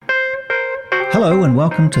Hello and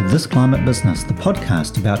welcome to This Climate Business, the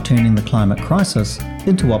podcast about turning the climate crisis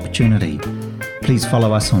into opportunity. Please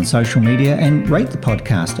follow us on social media and rate the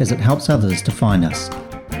podcast as it helps others to find us.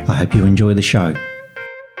 I hope you enjoy the show.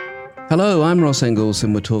 Hello, I'm Ross Ingalls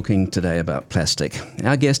and we're talking today about plastic.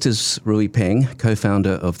 Our guest is Rui Peng,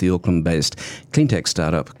 co-founder of the Auckland-based cleantech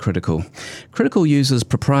startup Critical. Critical uses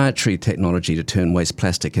proprietary technology to turn waste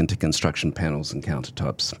plastic into construction panels and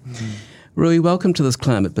countertops. Rui, welcome to This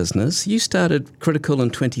Climate Business. You started Critical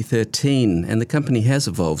in 2013 and the company has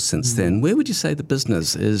evolved since then. Where would you say the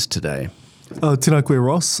business is today? Tēnā koe,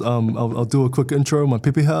 Ross. I'll do a quick intro, my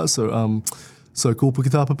pepeha. So ko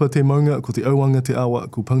Pukitāpapa te maunga, ko te auanga te awa,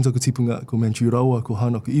 ko Pangtaku Tipunga, ko Manchuraua, ko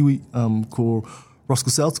Hānaka Iwi, ko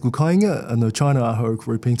Roscoe South, ko Kāinga, and no China aho,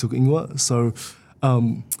 ko Rui Peng tuku ingoa.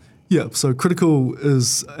 So Critical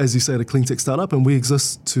is, as you say, a clean tech startup, and we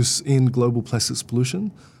exist to end global plastics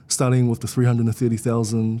pollution, starting with the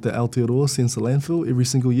 330,000 that Aotearoa sends to landfill every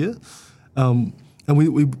single year. And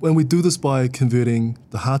we do this by converting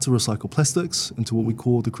the hard-to-recycle plastics into what we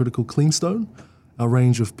call the Critical Clean Stone, a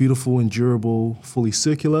range of beautiful and durable, fully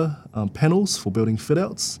circular panels for building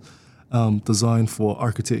fit-outs, designed for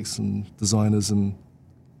architects and designers and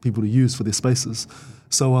people to use for their spaces.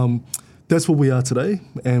 So that's what we are today,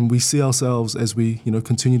 and we see ourselves as we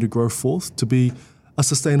continue to grow forth to be a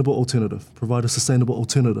sustainable alternative, provide a sustainable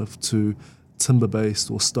alternative to timber-based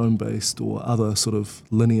or stone-based or other sort of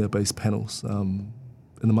linear-based panels in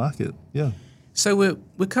the market. Yeah. So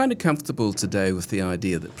we're kind of comfortable today with the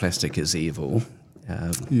idea that plastic is evil.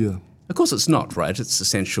 Of course it's not, right? It's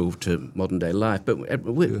essential to modern day life. But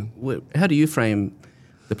how do you frame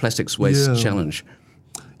the plastics waste challenge?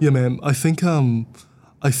 Yeah, man. I think often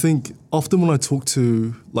when I talk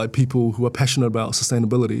to like people who are passionate about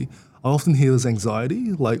sustainability, I often hear this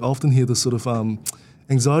anxiety. Like I often hear this sort of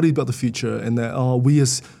anxiety about the future, and that we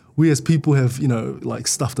as people have like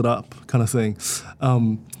stuffed it up kind of thing.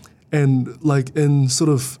 And like in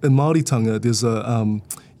Māoritanga, there's a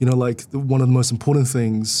one of the most important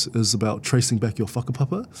things is about tracing back your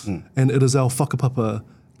whakapapa, and it is our whakapapa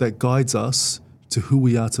that guides us to who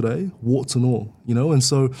we are today, warts and all,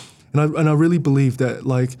 and I really believe that,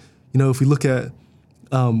 like, if we look at,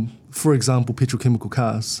 for example, petrochemical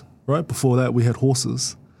cars, right? Before that, we had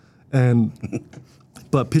horses,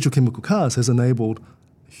 but petrochemical cars has enabled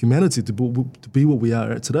humanity to be what we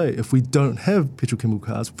are at today. If we don't have petrochemical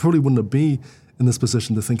cars, we probably wouldn't be in this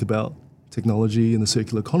position to think about technology and the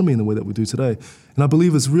circular economy in the way that we do today. And I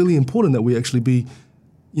believe it's really important that we actually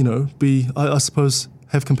I suppose,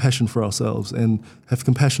 have compassion for ourselves and have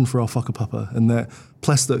compassion for our whakapapa, and that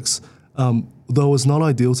plastics, though it's not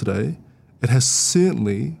ideal today, it has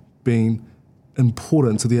certainly been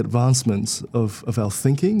important to the advancements of our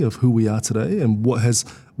thinking, of who we are today and what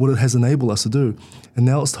it has enabled us to do. And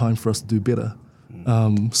now it's time for us to do better.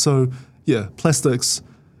 Plastics,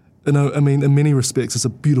 in many respects, it's a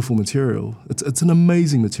beautiful material. It's an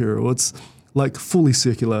amazing material. It's like fully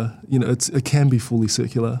circular. It can be fully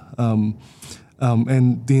circular.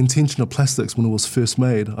 And the intention of plastics when it was first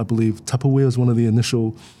made, I believe Tupperware was one of the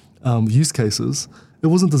initial use cases. It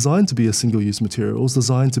wasn't designed to be a single-use material. It was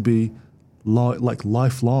designed to be like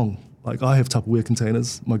lifelong. Like I have Tupperware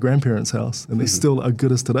containers, my grandparents' house, and they still are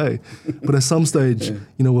good as today. But at some stage,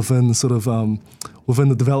 within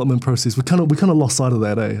the development process, we kind of lost sight of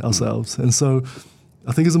that, ourselves. And so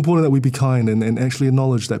I think it's important that we be kind and actually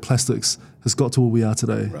acknowledge that plastics has got to where we are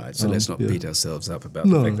today. Right, so let's not beat ourselves up about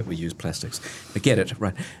the fact that we use plastics. But get it,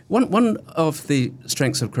 right. One of the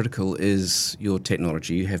strengths of Critical is your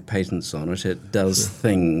technology. You have patents on it. It does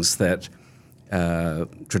things that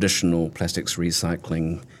traditional plastics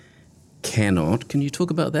recycling cannot. Can you talk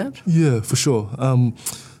about that? Yeah, for sure.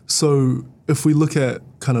 So if we look at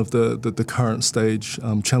kind of the current stage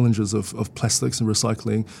challenges of plastics and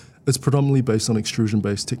recycling, it's predominantly based on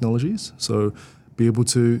extrusion-based technologies. So be able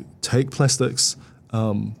to take plastics,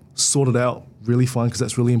 sort it out really fine, because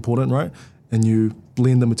that's really important, right? And you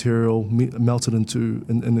blend the material, melt it into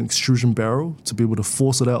an extrusion barrel to be able to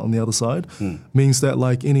force it out on the other side. Means that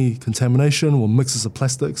like any contamination or mixes of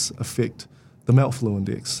plastics affect the melt flow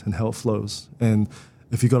index and how it flows. And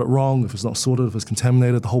if you got it wrong, if it's not sorted, if it's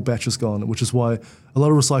contaminated, the whole batch is gone, which is why a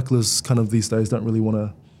lot of recyclers kind of these days don't really want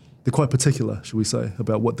to, they're quite particular, should we say,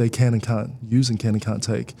 about what they can and can't use and can and can't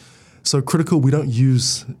take. So Critical, we don't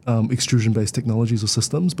use extrusion-based technologies or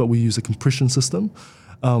systems, but we use a compression system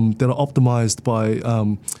that are optimized by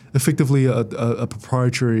effectively a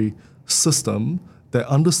proprietary system that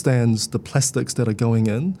understands the plastics that are going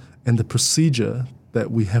in and the procedure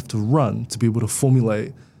that we have to run to be able to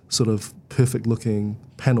formulate sort of perfect-looking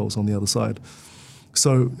panels on the other side.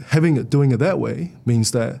 So doing it that way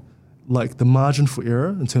means that like the margin for error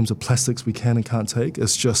in terms of plastics we can and can't take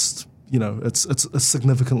is just, it's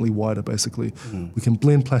significantly wider, basically. We can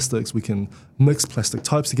blend plastics, we can mix plastic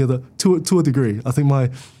types together to a degree. I think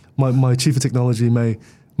my chief of technology may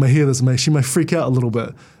hear this, she may freak out a little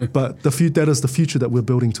bit, but that is the future that we're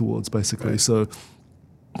building towards, basically. Right. So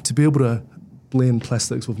to be able to blend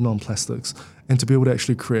plastics with non-plastics and to be able to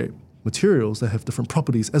actually create materials that have different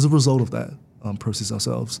properties as a result of that process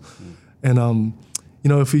ourselves. And,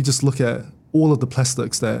 if we just look at all of the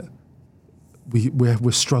plastics that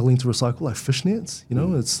we're struggling to recycle, like fishnets,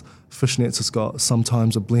 it's fishnets has got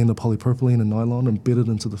sometimes a blend of polypropylene and nylon embedded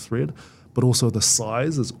into the thread, but also the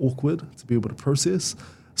size is awkward to be able to process.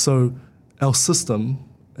 So our system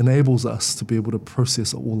enables us to be able to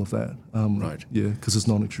process all of that. Right. Yeah, because it's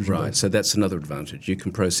non-extrusion Right, based. so that's another advantage. You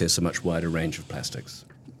can process a much wider range of plastics.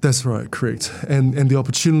 That's right, correct. And the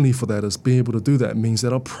opportunity for that is being able to do that means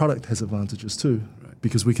that our product has advantages too, right.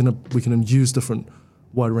 Because we can use different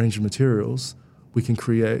wide range of materials. We can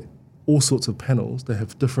create all sorts of panels that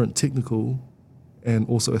have different technical and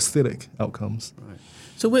also aesthetic outcomes. Right.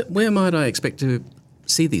 So where might I expect to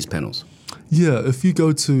see these panels? Yeah, if you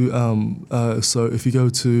go to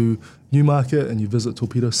Newmarket and you visit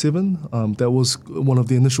Torpedo 7, that was one of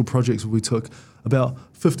the initial projects where we took about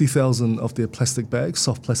 50,000 of their plastic bags,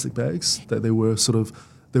 soft plastic bags, that they were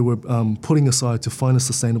putting aside to find a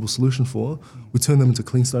sustainable solution for. We turned them into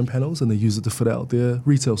cleanstone panels and they use it to fit out their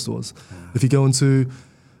retail stores. If you go into,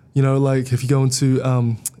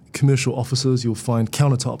 commercial offices, you'll find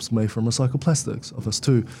countertops made from recycled plastics of us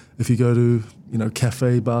too. If you go to,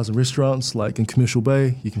 cafe, bars and restaurants, like in Commercial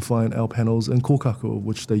Bay, you can find our panels in kōkako,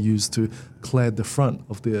 which they use to clad the front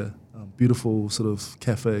of their beautiful sort of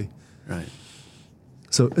cafe. Right.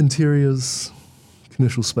 So interiors,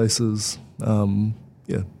 commercial spaces,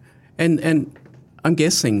 yeah. And I'm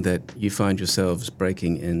guessing that you find yourselves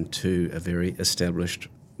breaking into a very established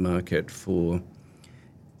market for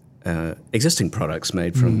existing products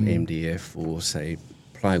made from MDF or, say,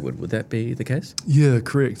 plywood. Would that be the case? Yeah,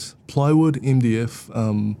 correct. Plywood, MDF,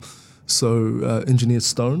 engineered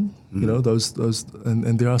stone, those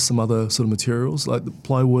and there are some other sort of materials like the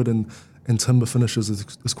plywood and timber finishes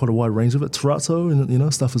is quite a wide range of it. Terrazzo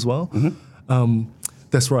and stuff as well.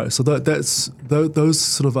 That's right. So those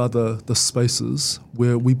sort of are the spaces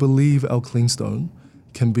where we believe our clean stone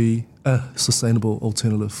can be a sustainable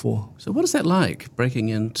alternative for. So what is that like, breaking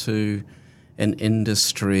into an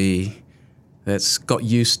industry that's got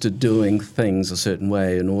used to doing things a certain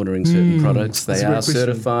way and ordering certain products? They are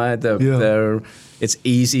certified. It's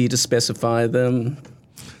easy to specify them.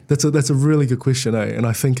 That's a really good question, eh? And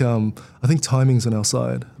I think timing's on our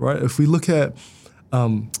side, right? If we look at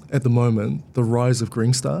the moment the rise of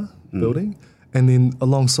Green Star building, and then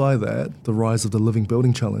alongside that the rise of the Living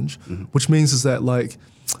Building Challenge, which means is that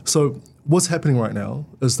so what's happening right now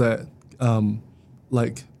is that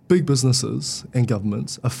big businesses and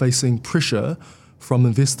governments are facing pressure from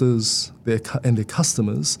investors and their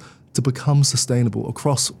customers to become sustainable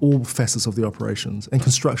across all facets of the operations, and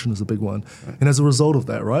construction is a big one. Right. And as a result of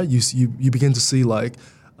that, right, you begin to see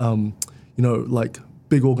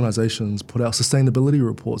big organizations put out sustainability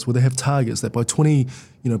reports where they have targets that by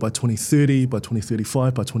 2030, by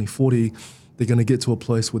 2035, by 2040, they're going to get to a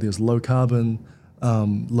place where there's low carbon,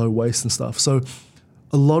 low waste and stuff. So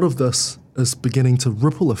a lot of this is beginning to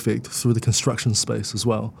ripple effect through the construction space as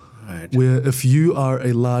well. Right. Where if you are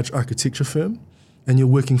a large architecture firm and you're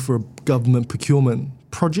working for a government procurement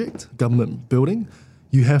project, government building,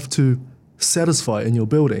 you have to satisfy in your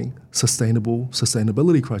building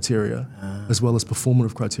sustainability criteria as well as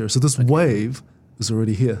performative criteria. So this wave is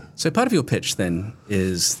already here. So part of your pitch then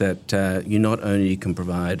is that you not only can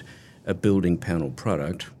provide a building panel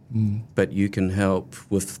product, but you can help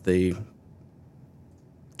with the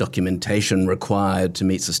documentation required to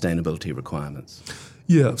meet sustainability requirements.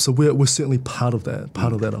 Yeah, so we're certainly part of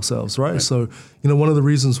that ourselves, right? So, one of the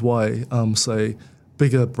reasons why, say,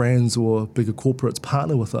 bigger brands or bigger corporates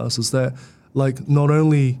partner with us is that, not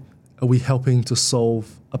only are we helping to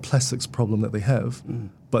solve a plastics problem that they have,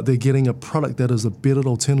 but they're getting a product that is a better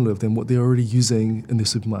alternative than what they're already using in their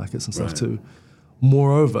supermarkets and stuff too.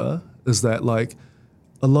 Moreover, is that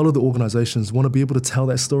a lot of the organizations want to be able to tell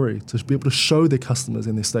that story, to be able to show their customers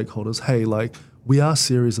and their stakeholders, hey, we are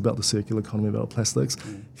serious about the circular economy of our plastics.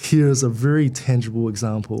 Here's a very tangible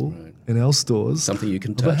example in our stores. Something you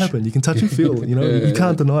can touch. What happened? You can touch and feel. You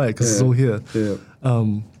can't deny it because it's all here. Yeah.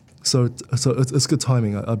 So it's good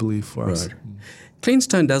timing, I believe, for us. Clean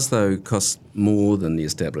stone does, though, cost more than the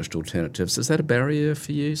established alternatives. Is that a barrier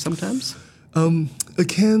for you sometimes? It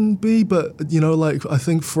can be, but I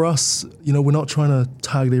think for us, we're not trying to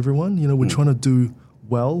target everyone. We're trying to do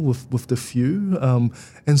well with the few.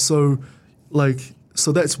 And so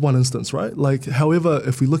that's one instance, right? Like, however,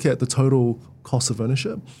 if we look at the total cost of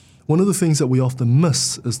ownership, one of the things that we often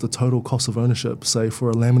miss is the total cost of ownership, say, for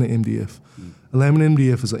a laminate MDF. A laminate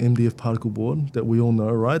MDF is an MDF particle board that we all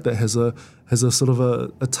know, right? That has a sort of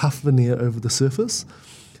a tough veneer over the surface.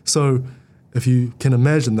 So if you can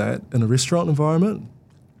imagine that in a restaurant environment,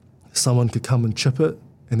 someone could come and chip it,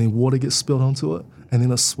 and then water gets spilled onto it, and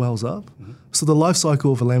then it swells up. So the life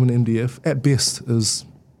cycle of a laminate MDF at best is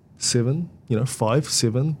 5,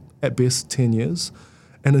 7, at best 10 years,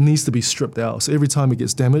 and it needs to be stripped out. So every time it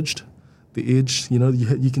gets damaged, the edge,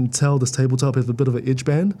 you can tell this tabletop has a bit of an edge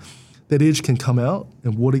band. That edge can come out,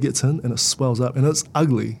 and water gets in, and it swells up, and it's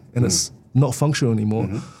ugly, and it's not functional anymore.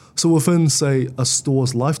 So within, say, a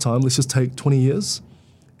store's lifetime, let's just take 20 years,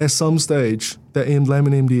 at some stage, that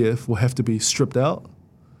laminate MDF will have to be stripped out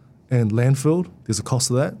and landfilled. There's a cost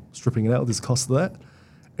of that. Stripping it out, there's a cost of that.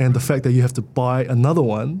 And the fact that you have to buy another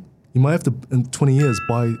one, you might have to, in 20 years,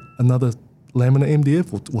 buy another laminate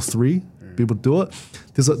MDF or 3, be able to do it.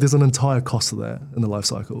 There's an entire cost of that in the life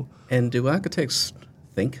cycle. And do architects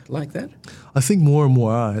think like that? I think more and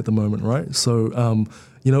more are at the moment, right? So,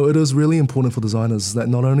 it is really important for designers that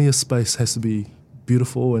not only a space has to be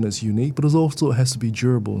beautiful and it's unique, but it also has to be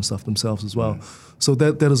durable and stuff themselves as well. So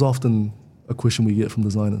that is often a question we get from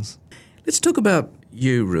designers. Let's talk about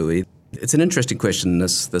you, Rui. It's an interesting question,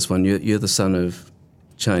 this one. You're the son of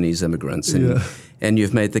Chinese immigrants, and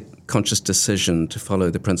you've made the conscious decision to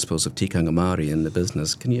follow the principles of tikanga Māori in the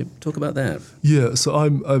business. Can you talk about that? Yeah, so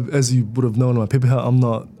I'm as you would have known in my pepeha, I'm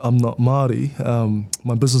not Māori.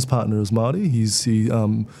 My business partner is Māori.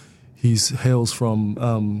 He hails from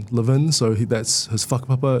Levin, so that's his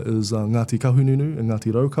whakapapa is Ngāti Kahununu and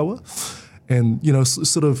Ngāti Raukawa. And,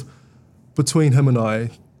 sort of between him and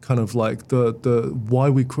I, kind of like the why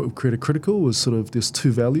we created Critical was sort of there's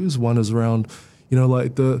 2 values. One is around,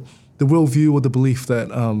 like the worldview or the belief that,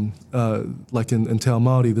 like in Te Ao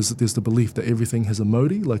Māori, there's the belief that everything has a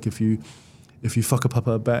mauri. Like if you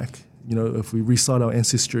whakapapa back, if we recite our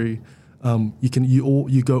ancestry,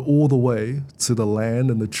 you go all the way to the land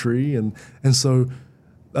and the tree, and so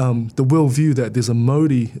the worldview that there's a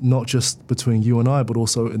mauri not just between you and I, but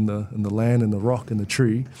also in the land and the rock and the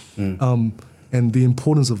tree, and the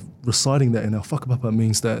importance of reciting that in our whakapapa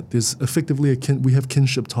means that there's effectively we have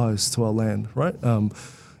kinship ties to our land, right?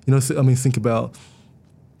 Think about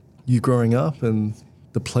you growing up and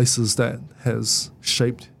the places that has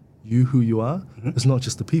shaped you who you are. It's not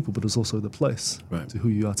just the people, but it's also the place to who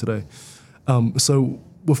you are today. So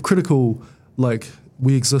with Critical, like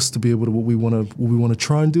we exist to be able to what we want to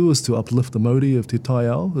try and do is to uplift the mauri of Te Tai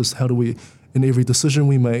Ao. Is how do we, in every decision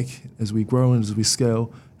we make as we grow and as we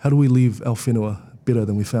scale, how do we leave our whenua better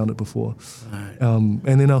than we found it before? Right.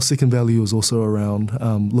 And then our second value is also around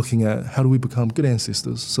looking at how do we become good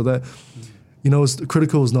ancestors, so that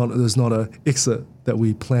Critical is not a exit that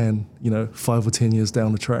we plan 5 or 10 years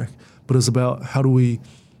down the track, but it's about how do we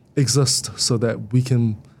exist so that we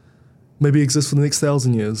can maybe exist for the next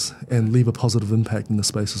 1,000 years and leave a positive impact in the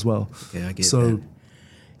space as well. Yeah, I get that.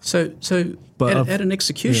 So at an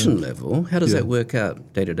execution level, how does that work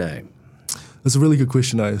out day to day? It's a really good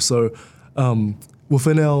question, So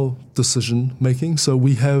within our decision making, so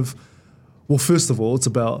we have, first of all, it's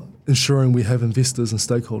about ensuring we have investors and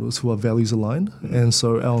stakeholders who are values aligned. And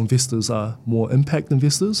so our investors are more impact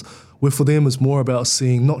investors, where for them it's more about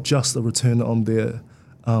seeing not just a return on their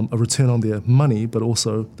money, but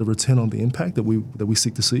also the return on the impact that we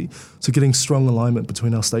seek to see. So getting strong alignment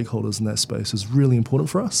between our stakeholders in that space is really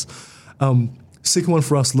important for us. Second one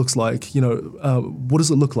for us looks like, what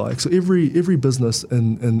does it look like? So every business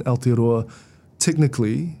in Aotearoa,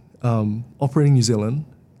 technically, operating New Zealand,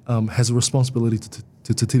 has a responsibility to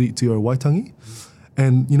Te Tiriti o Waitangi.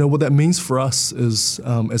 And, what that means for us is,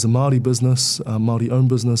 as a Māori business, Māori-owned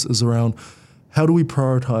business, is around how do we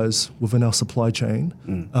prioritise within our supply chain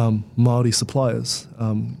Māori suppliers?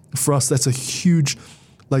 For us, that's a huge,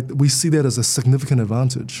 we see that as a significant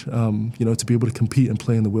advantage, to be able to compete and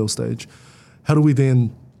play in the world stage. How do we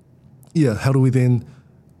then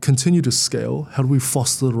continue to scale? How do we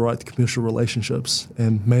foster the right commercial relationships?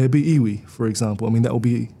 And may it be iwi, for example. That will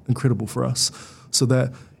be incredible for us. So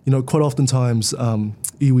that, quite oftentimes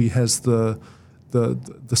iwi has the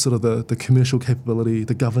sort of the commercial capability,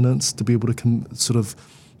 the governance to be able to sort of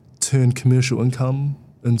turn commercial income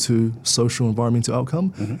into social environmental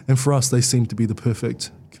outcome. And for us, they seem to be the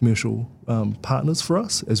perfect commercial partners for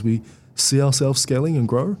us as we see ourselves scaling and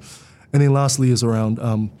grow. And then lastly is around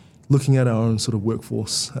looking at our own sort of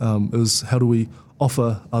workforce, is how do we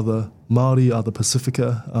offer other Māori, other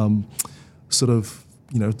Pacifica sort of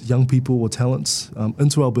young people or talents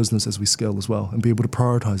into our business as we scale as well, and be able to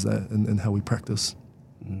prioritize that in how we practice.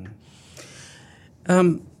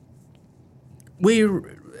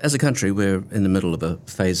 As a country, we're in the middle of a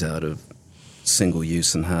phase out of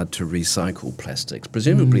single-use and hard-to-recycle plastics.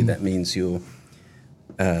 Presumably that means your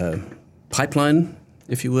pipeline,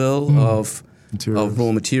 if you will, of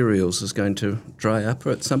raw materials is going to dry up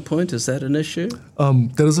at some point. Is that an issue?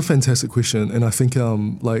 That is a fantastic question, and I think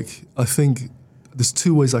there's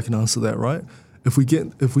two ways I can answer that. Right? If we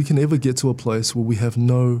can ever get to a place where we have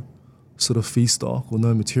no sort of feedstock or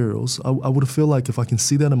no materials, I would feel like if I can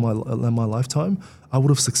see that in my lifetime, I would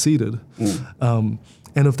have succeeded.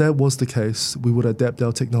 And if that was the case, we would adapt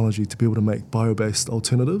our technology to be able to make bio-based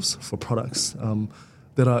alternatives for products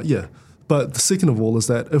that are, But the second of all is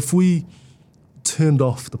that if we turned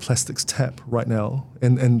off the plastics tap right now,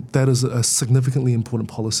 and that is a significantly important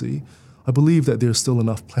policy, I believe that there's still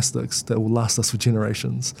enough plastics that will last us for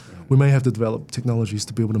generations. We may have to develop technologies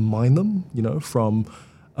to be able to mine them, from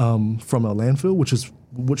our landfill,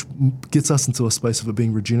 which gets us into a space of it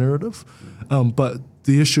being regenerative. But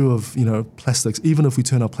the issue of plastics, even if we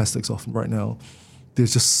turn our plastics off right now,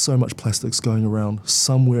 there's just so much plastics going around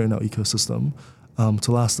somewhere in our ecosystem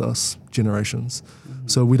to last us generations.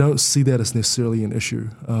 So we don't see that as necessarily an issue,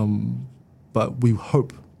 but we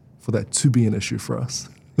hope for that to be an issue for us.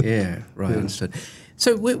 Yeah, right, understood.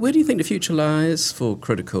 So where do you think the future lies for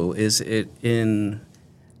Critical? Is it in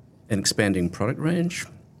an expanding product range,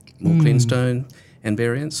 more clean stone and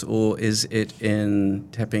variants, or is it in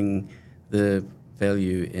tapping the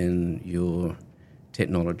value in your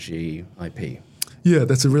technology IP? Yeah,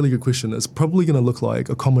 that's a really good question. It's probably going to look like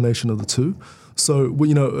a combination of the two. So,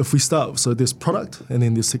 if we start, so there's product and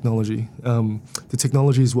then there's technology. The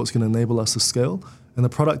technology is what's going to enable us to scale, and the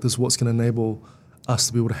product is what's going to enable us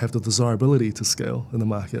to be able to have the desirability to scale in the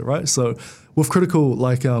market, right? So with Critical,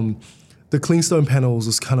 the clean stone panels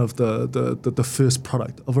is kind of the first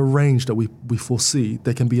product of a range that we foresee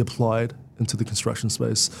that can be applied into the construction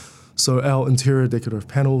space. So our interior decorative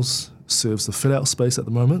panels serves the fit-out space at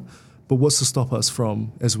the moment, but what's to stop us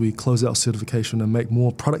from, as we close out certification and make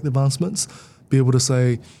more product advancements, be able to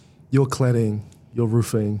say your cladding, your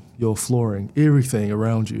roofing, your flooring, everything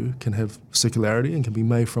around you can have circularity and can be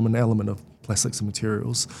made from an element of plastics and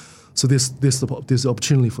materials. So there's the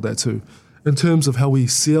opportunity for that too. In terms of how we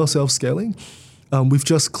see ourselves scaling, we've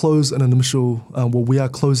just closed we are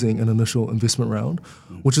closing an initial investment round,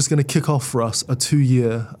 which is going to kick off for us a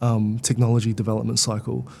 2-year technology development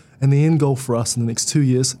cycle. And the end goal for us in the next 2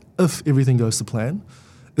 years, if everything goes to plan,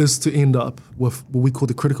 is to end up with what we call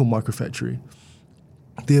the critical microfactory.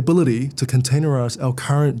 The ability to containerize our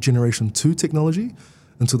current generation 2 technology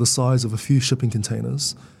into the size of a few shipping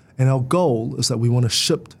containers. And our goal is that we want to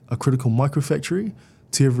ship a critical microfactory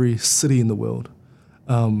to every city in the world.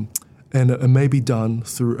 And it may be done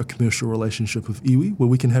through a commercial relationship with iwi, where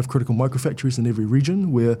we can have critical microfactories in every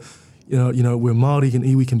region where where Māori and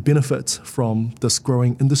iwi can benefit from this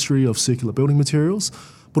growing industry of circular building materials.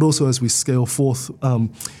 But also as we scale forth,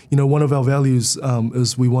 one of our values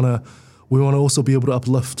is we want to also be able to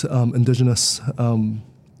uplift indigenous,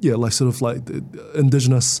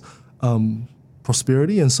 indigenous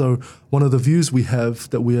prosperity. And so one of the views we have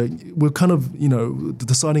that we're kind of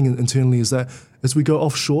deciding internally is that as we go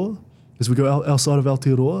offshore, as we go outside of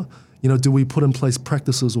Aotearoa, do we put in place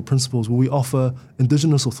practices or principles where we offer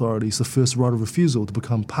indigenous authorities the first right of refusal to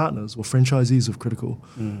become partners or franchisees of Critical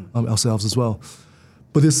ourselves as well.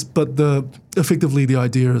 Effectively the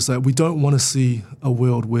idea is that we don't want to see a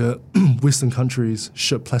world where Western countries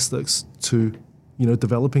ship plastics to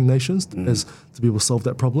developing nations as to be able to solve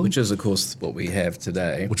that problem. Which is, of course, what we have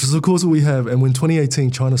today. Which is, of course, what we have. And when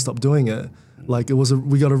 2018 China stopped doing it,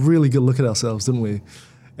 we got a really good look at ourselves, didn't we?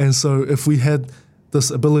 And so if we had this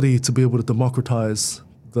ability to be able to democratize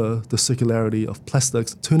the circularity of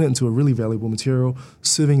plastics, turn it into a really valuable material,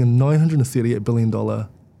 serving a $938 billion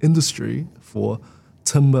industry for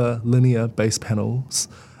timber linear-based panels,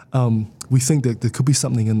 we think that there could be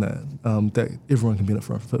something in that that everyone can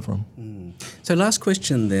benefit from. So last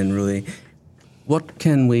question then, Rui. What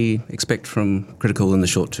can we expect from Critical in the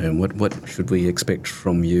short term? What should we expect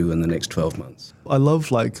from you in the next 12 months? I love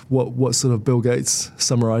what sort of Bill Gates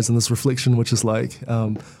summarized in this reflection, which is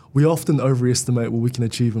we often overestimate what we can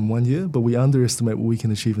achieve in 1 year, but we underestimate what we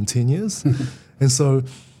can achieve in 10 years. And so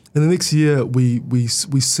in the next year, we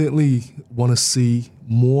certainly want to see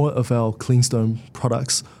more of our cleanstone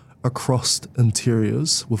products across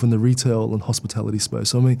interiors within the retail and hospitality space.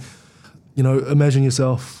 So imagine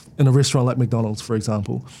yourself in a restaurant like McDonald's, for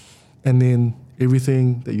example, and then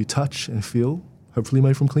everything that you touch and feel hopefully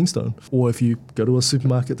made from cleanstone. Or if you go to a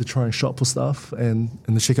supermarket to try and shop for stuff and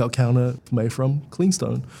the checkout counter made from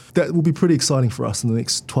cleanstone. That will be pretty exciting for us in the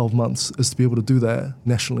next 12 months, is to be able to do that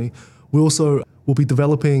nationally. We also will be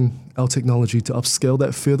developing our technology to upscale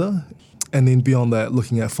that further. And then beyond that,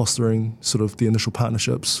 looking at fostering sort of the initial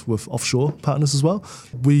partnerships with offshore partners as well.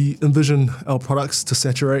 We envision our products to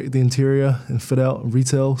saturate the interior and fit out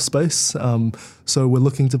retail space. So we're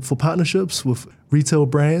looking for partnerships with retail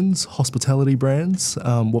brands, hospitality brands,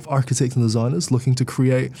 with architects and designers looking to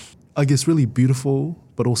create, I guess, really beautiful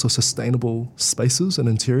but also sustainable spaces and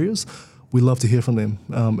interiors. We love to hear from them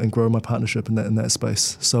and grow my partnership in that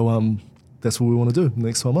space. So that's what we want to do in the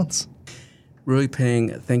next 12 months. Rui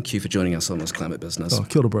Peng, thank you for joining us on This Climate Business. Oh,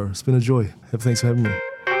 kia ora, bro. It's been a joy. Thanks for having me.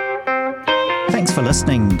 Thanks for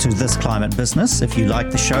listening to This Climate Business. If you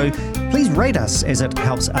like the show, please rate us as it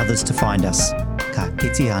helps others to find us. Ka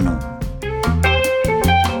kite anō.